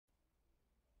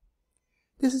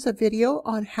This is a video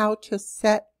on how to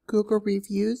set Google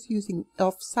reviews using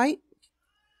Elfsight.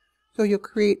 So you'll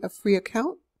create a free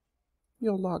account,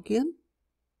 you'll log in,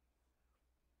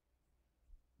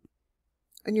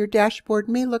 and your dashboard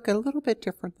may look a little bit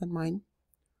different than mine.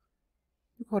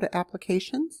 You go to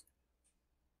Applications,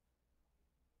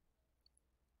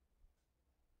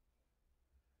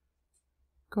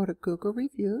 go to Google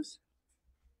Reviews,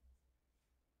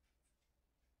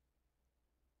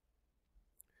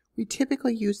 we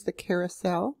typically use the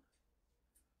carousel,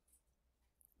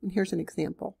 and here's an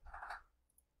example.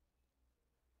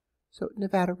 So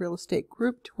Nevada Real Estate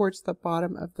Group towards the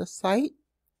bottom of the site,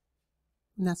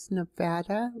 and that's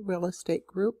Nevada Real Estate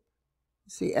Group.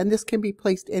 See, and this can be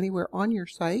placed anywhere on your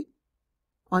site,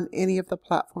 on any of the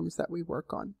platforms that we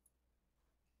work on.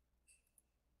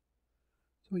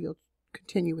 So you'll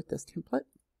continue with this template.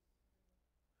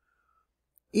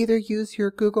 Either use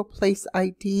your Google Place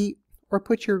ID or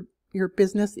put your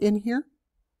business in here.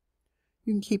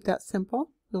 You can keep that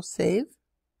simple. You'll save.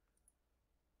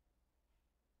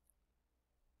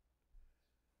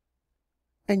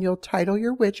 And you'll title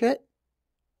your widget.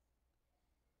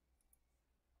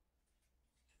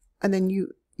 And then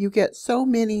you get so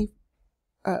many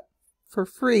for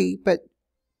free, but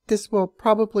this will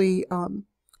probably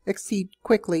exceed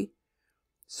quickly.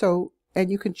 So,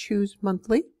 and you can choose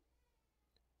monthly.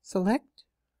 Select.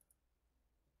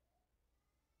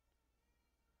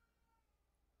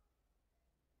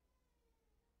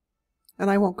 And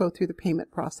I won't go through the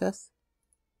payment process.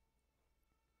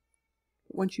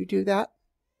 Once you do that,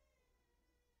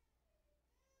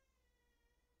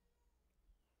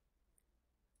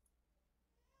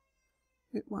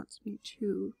 it wants me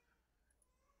to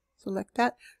select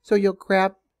that. So you'll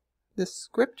grab this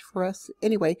script for us.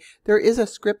 Anyway, there is a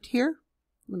script here.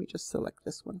 Let me just select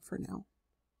this one for now.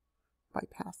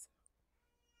 Bypass.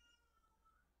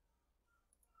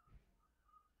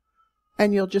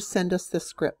 And you'll just send us this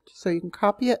script. So you can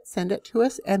copy it, send it to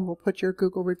us, and we'll put your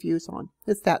Google reviews on.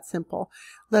 It's that simple.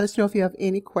 Let us know if you have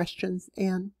any questions,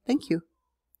 and thank you.